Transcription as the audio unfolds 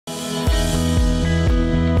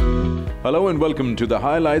Hello and welcome to the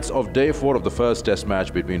highlights of Day 4 of the first Test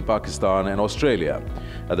match between Pakistan and Australia.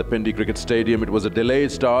 At the Pindi Cricket Stadium, it was a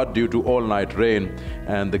delayed start due to all-night rain,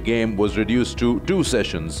 and the game was reduced to 2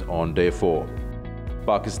 sessions on Day 4.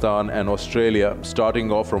 Pakistan and Australia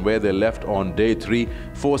starting off from where they left on Day 3,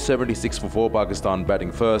 476 for 4, Pakistan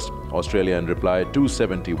batting first, Australia in reply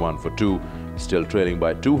 271 for 2, still trailing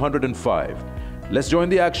by 205. Let's join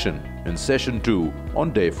the action in Session 2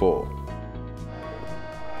 on Day 4.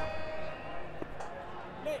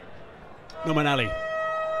 Nouman Ali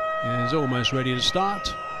is almost ready to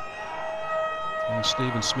start, and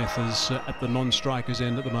Stephen Smith is at the non-striker's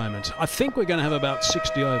end at the moment. I think we're going to have about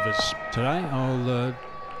 60 overs today. I'll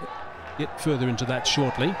get further into that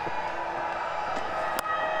shortly.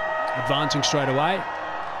 Advancing straight away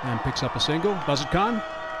and picks up a single. Buzzard Khan,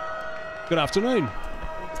 good afternoon.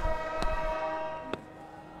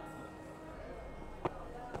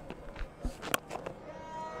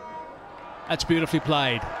 That's beautifully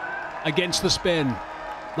played. Against the spin.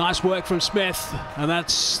 Nice work from Smith, and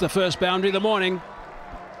that's the first boundary of the morning.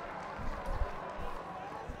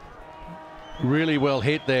 Really well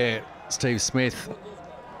hit there, Steve Smith.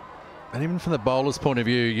 And even from the bowler's point of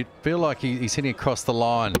view, you feel like he's hitting across the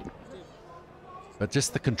line. But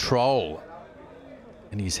just the control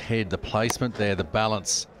in his head, the placement there, the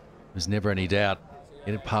balance, there's never any doubt.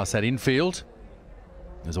 Get it past that infield.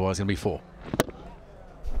 There's always going to be 4.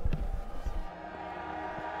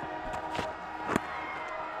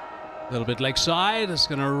 A little bit leg side. It's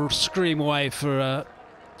going to scream away for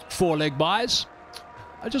 4 leg byes.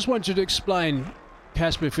 I just want you to explain,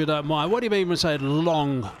 Casper, if you don't mind, what do you mean when you say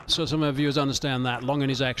long, so some of our viewers understand that, long in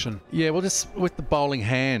his action? Yeah, well, just with the bowling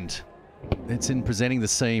hand, it's in presenting the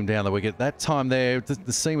seam down the wicket. That time there,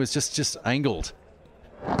 the seam was just angled,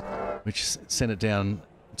 which sent it down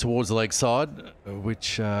towards the leg side,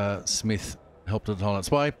 which Smith helped it on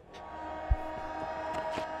its way.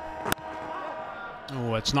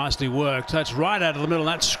 Oh, it's nicely worked. That's right out of the middle.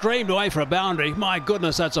 That screamed away for a boundary. My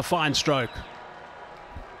goodness, that's a fine stroke.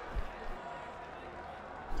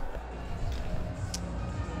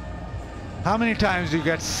 How many times do you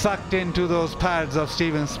get sucked into those pads of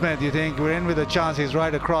Stephen Smith? You think we're in with a chance, he's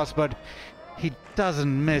right across, but he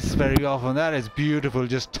doesn't miss very often. That is beautiful,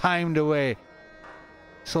 just timed away.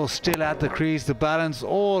 So still at the crease, the balance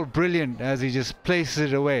all brilliant as he just places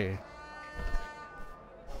it away.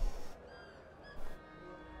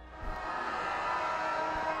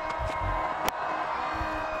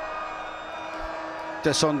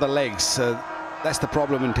 Just on the legs. That's the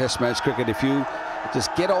problem in Test match cricket. If you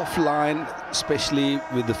just get offline, especially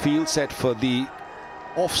with the field set for the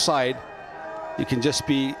offside, you can just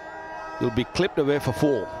you'll be clipped away for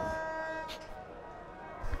 4.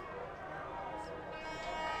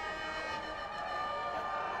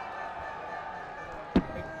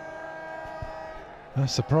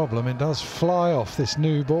 That's the problem. It does fly off this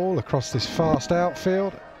new ball across this fast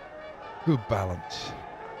outfield. Good balance.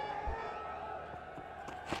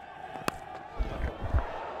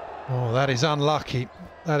 Oh, that is unlucky.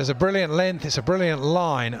 That is a brilliant length. It's a brilliant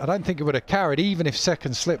line. I don't think it would have carried even if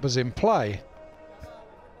second slip was in play.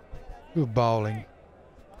 Good bowling.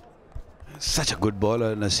 Such a good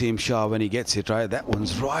bowler, Naseem Shah, when he gets it right. That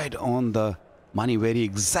one's right on the money where he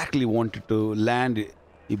exactly wanted to land.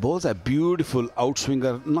 He bowls a beautiful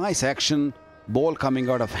outswinger. Nice action. Ball coming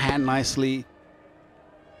out of hand nicely.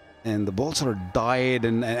 And the ball sort of died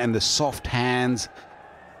and the soft hands.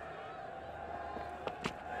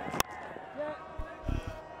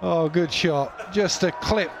 Oh, good shot. Just a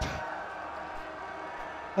clip.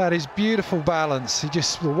 That is beautiful balance.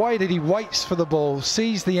 The way that he waits for the ball,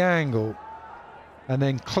 sees the angle, and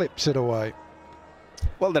then clips it away.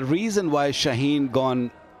 Well, the reason why Shaheen gone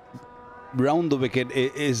round the wicket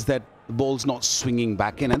is that the ball's not swinging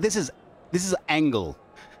back in. And this is angle.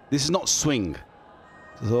 This is not swing.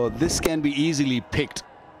 So this can be easily picked.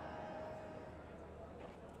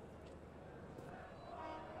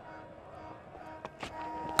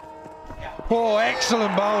 Oh,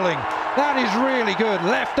 excellent bowling. That is really good.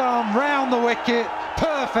 Left arm round the wicket.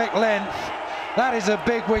 Perfect length. That is a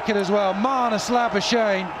big wicket as well. Marnus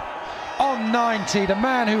Labuschagne on 90. The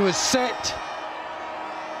man who was set.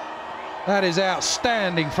 That is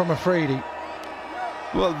outstanding from Afridi.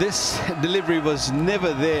 Well, this delivery was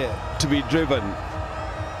never there to be driven.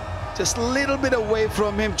 Just a little bit away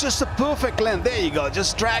from him. Just a perfect length. There you go.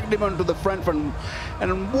 Just dragged him onto the front.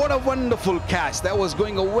 And what a wonderful catch. That was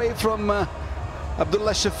going away from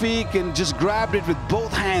Abdullah Shafiq and just grabbed it with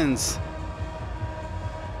both hands.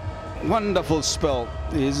 Wonderful spell.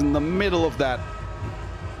 He's in the middle of that.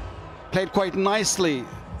 Played quite nicely.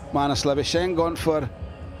 Marnus Labuschagne gone for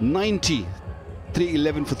 90.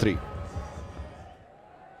 3-11 for 3.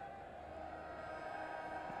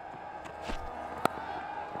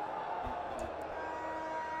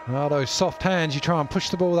 Well, those soft hands, you try and push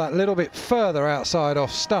the ball that little bit further outside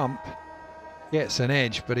off stump. Gets an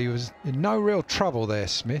edge, but he was in no real trouble there,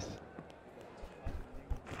 Smith.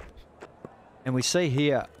 And we see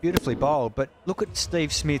here, beautifully bowled, but look at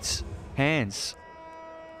Steve Smith's hands.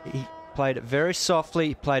 He played it very softly,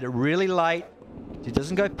 he played it really late. He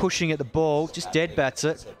doesn't go pushing at the ball, just dead bats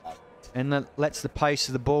it, and then lets the pace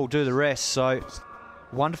of the ball do the rest. So,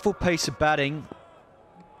 wonderful piece of batting.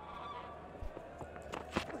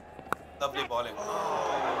 Lovely bowling.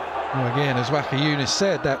 Well, again, as Waka Yunus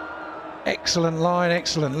said, that excellent line,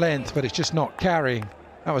 excellent length, but it's just not carrying.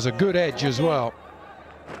 That was a good edge as well.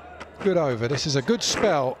 Good over. This is a good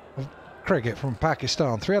spell of cricket from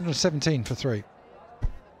Pakistan. 317 for 3.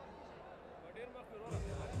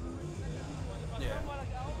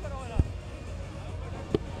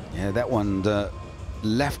 Yeah, that one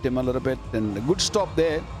left him a little bit, and a good stop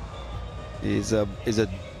there. Is a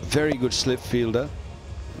very good slip fielder,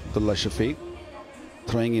 Abdullah Shafiq,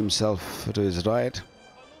 throwing himself to his right.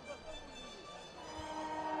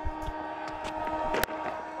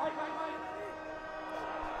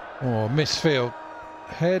 Oh, misfield.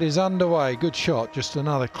 Head is underway. Good shot. Just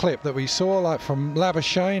another clip that we saw, like from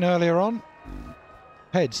Labuschagne earlier on.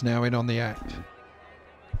 Head's now in on the act.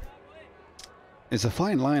 It's a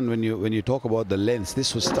fine line when you talk about the length.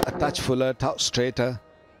 This was a touch fuller, touch straighter,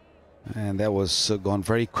 and that was gone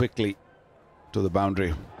very quickly to the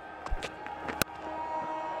boundary.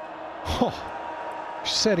 Oh,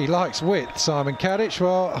 said he likes width, Simon Kadich.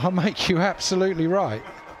 Well, I'll make you absolutely right.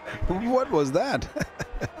 What was that?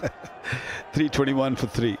 321 for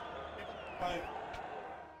 3.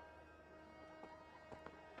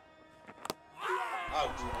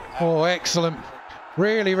 Oh, excellent.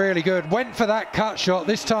 Really, really good. Went for that cut shot,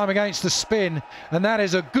 this time against the spin, and that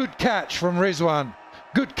is a good catch from Rizwan.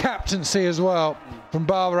 Good captaincy as well from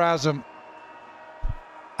Babar Azam.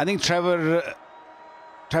 I think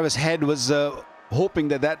Travis Head was hoping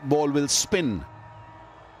that that ball will spin.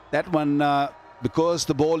 That one, because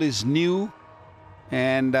the ball is new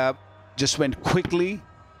and just went quickly,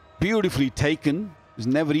 beautifully taken. It's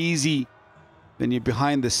never easy when you're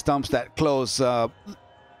behind the stumps that close.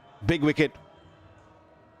 Big wicket.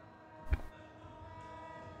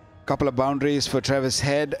 Couple of boundaries for Travis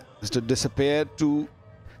Head to disappear to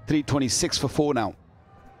 326 for 4 now.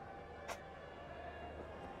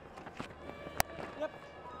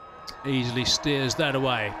 Easily steers that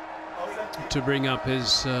away to bring up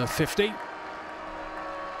his 50.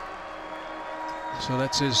 So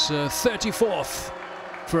that's his 34th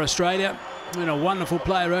for Australia. Been a wonderful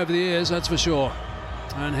player over the years, that's for sure.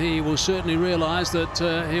 And he will certainly realise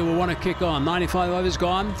that he will want to kick on. 95 overs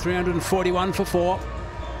gone, 341 for 4.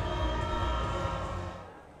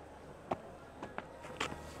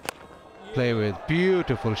 Play with,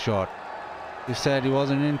 beautiful shot. He said he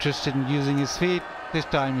wasn't interested in using his feet. This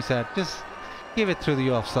time he said, just give it through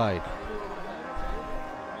the offside.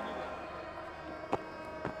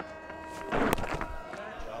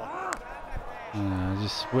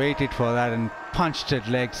 Just waited for that and punched it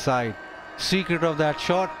leg side. Secret of that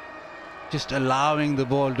shot, just allowing the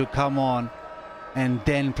ball to come on and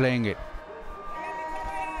then playing it.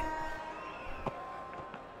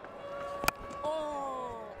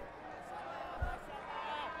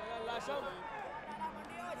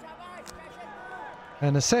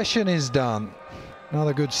 And the session is done.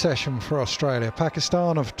 Another good session for Australia.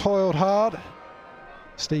 Pakistan have toiled hard.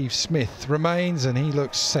 Steve Smith remains and he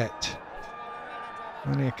looks set.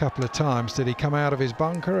 Only a couple of times did he come out of his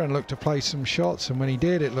bunker and look to play some shots, and when he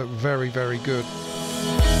did, it looked very, very good.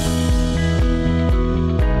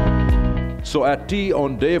 So at tea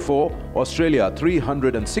on day 4, Australia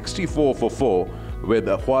 364 for 4, with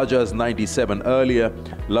Khwaja's 97 earlier,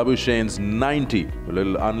 Labuschagne's 90. A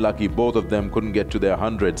little unlucky, both of them couldn't get to their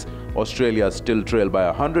hundreds. Australia still trailed by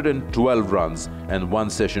 112 runs and 1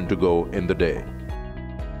 session to go in the day.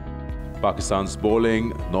 Pakistan's bowling,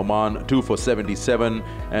 Noman 2 for 77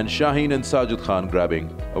 and Shaheen and Sajid Khan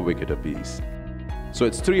grabbing a wicket apiece. So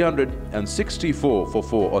it's 364 for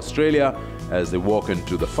 4 Australia as they walk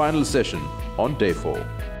into the final session on day 4.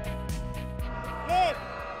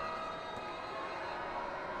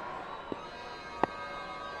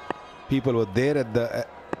 People were there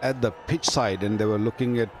at the pitch side and they were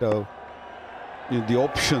looking at the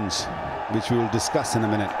options, which we will discuss in a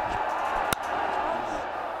minute.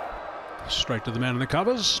 Straight to the man in the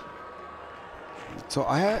covers. So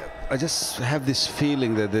I just have this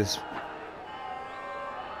feeling that this.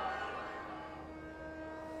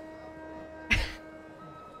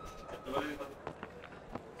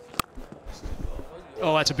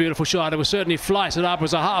 Oh, that's a beautiful shot. It was certainly flighted up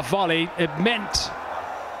as a half volley. It meant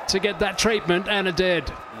to get that treatment, and it did.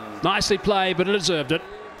 Nicely played, but it deserved it.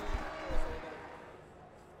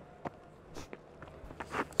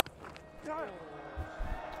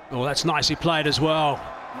 Oh, that's nicely played as well.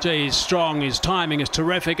 Gee, he's strong, his timing is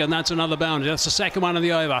terrific, and that's another boundary. That's the second one of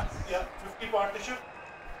the over. Yeah, 50 partnership.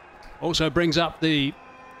 Also brings up the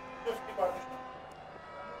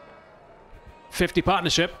 50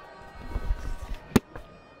 partnership.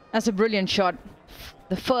 That's a brilliant shot.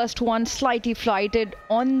 The first one slightly flighted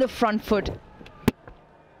on the front foot.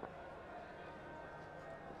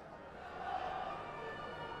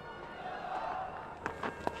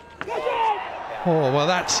 Oh, well,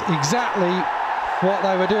 that's exactly what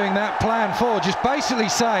they were doing that plan for. Just basically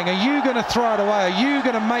saying, are you going to throw it away? Are you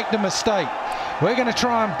going to make the mistake? We're going to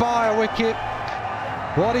try and buy a wicket.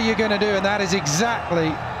 What are you going to do? And that is exactly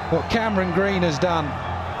what Cameron Green has done.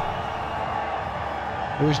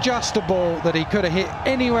 It was just a ball that he could have hit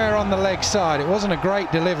anywhere on the leg side. It wasn't a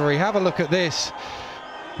great delivery. Have a look at this.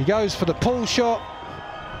 He goes for the pull shot.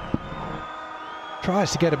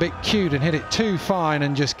 Tries to get a bit cute and hit it too fine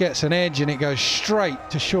and just gets an edge, and it goes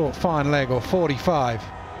straight to short fine leg or 45.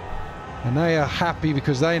 And they are happy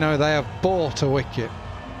because they know they have bought a wicket.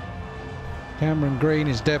 Cameron Green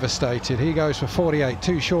is devastated. He goes for 48,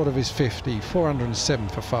 too short of his 50, 407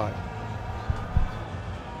 for 5.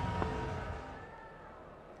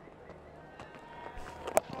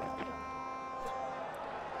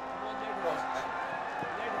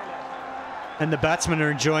 And the batsmen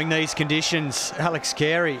are enjoying these conditions. Alex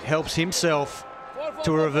Carey helps himself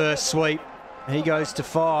to a reverse sweep. He goes to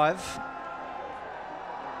 5.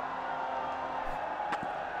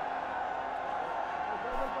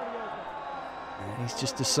 And he's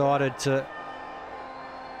just decided to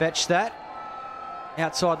fetch that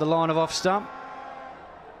outside the line of off stump.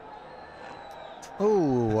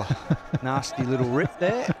 Oh, nasty little rip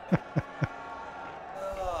there.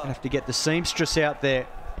 Gonna have to get the seamstress out there.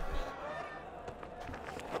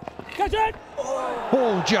 Catch it!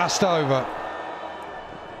 Oh, just over.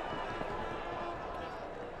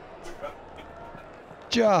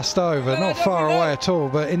 Just over, not far away at all,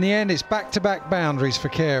 but in the end it's back-to-back boundaries for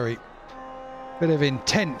Carey. Bit of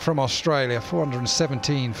intent from Australia,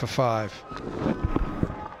 417 for 5.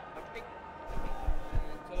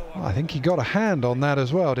 Oh, I think he got a hand on that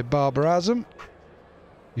as well, did Babar Azam.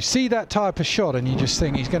 You see that type of shot and you just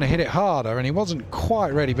think he's going to hit it harder, and he wasn't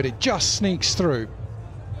quite ready, but it just sneaks through.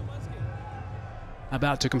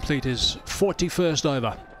 About to complete his 41st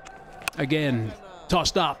over. Again,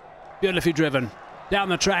 tossed up, beautifully driven. Down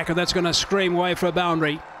the track, and that's going to scream away for a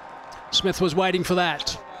boundary. Smith was waiting for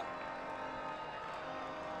that.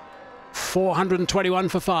 421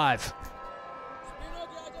 for 5.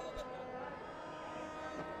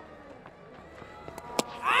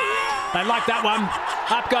 They like that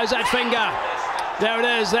one. Up goes that finger. There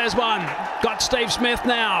it is, there's one. Got Steve Smith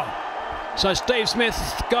now. So Steve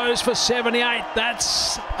Smith goes for 78.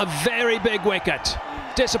 That's a very big wicket.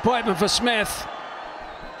 Disappointment for Smith.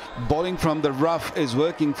 Bowling from the rough is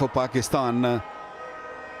working for Pakistan.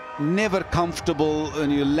 Never comfortable when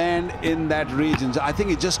you land in that region. I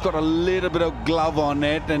think he just got a little bit of glove on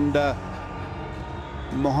it, and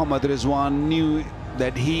Mohammad Rizwan knew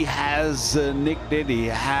that he has nicked it. He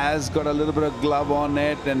has got a little bit of glove on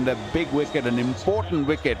it, and a big wicket, an important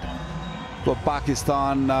wicket for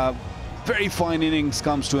Pakistan. Very fine innings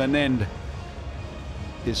comes to an end.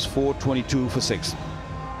 Is 422 for 6.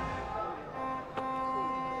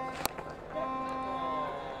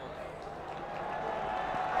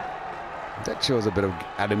 That shows a bit of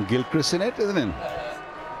Adam Gilchrist in it, isn't it?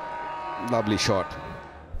 Lovely shot.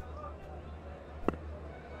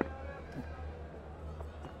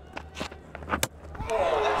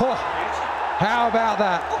 Oh, how about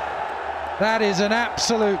that? That is an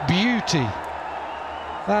absolute beauty.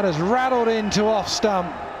 That has rattled into off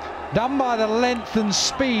stump, done by the length and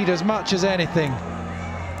speed as much as anything.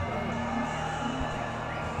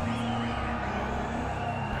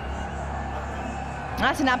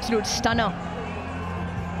 That's an absolute stunner.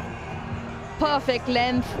 Perfect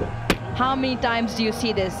length. How many times do you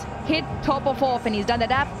see this? Hit top of off, and he's done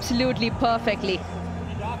that absolutely perfectly.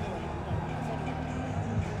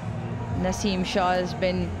 Naseem Shah has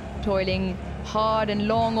been toiling hard and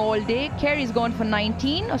long all day. Carey's gone for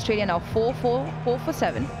 19. Australia now 4 for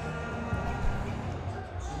 7.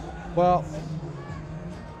 Well,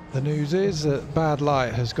 the news is that bad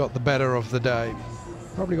light has got the better of the day.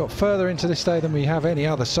 Probably got further into this day than we have any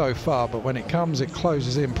other so far, but when it comes, it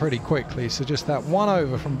closes in pretty quickly. So just that one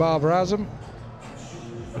over from Babar Azam,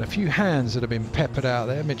 and a few hands that have been peppered out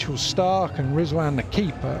there. Mitchell Stark and Rizwan, the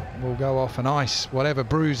keeper, will go off and ice whatever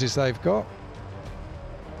bruises they've got.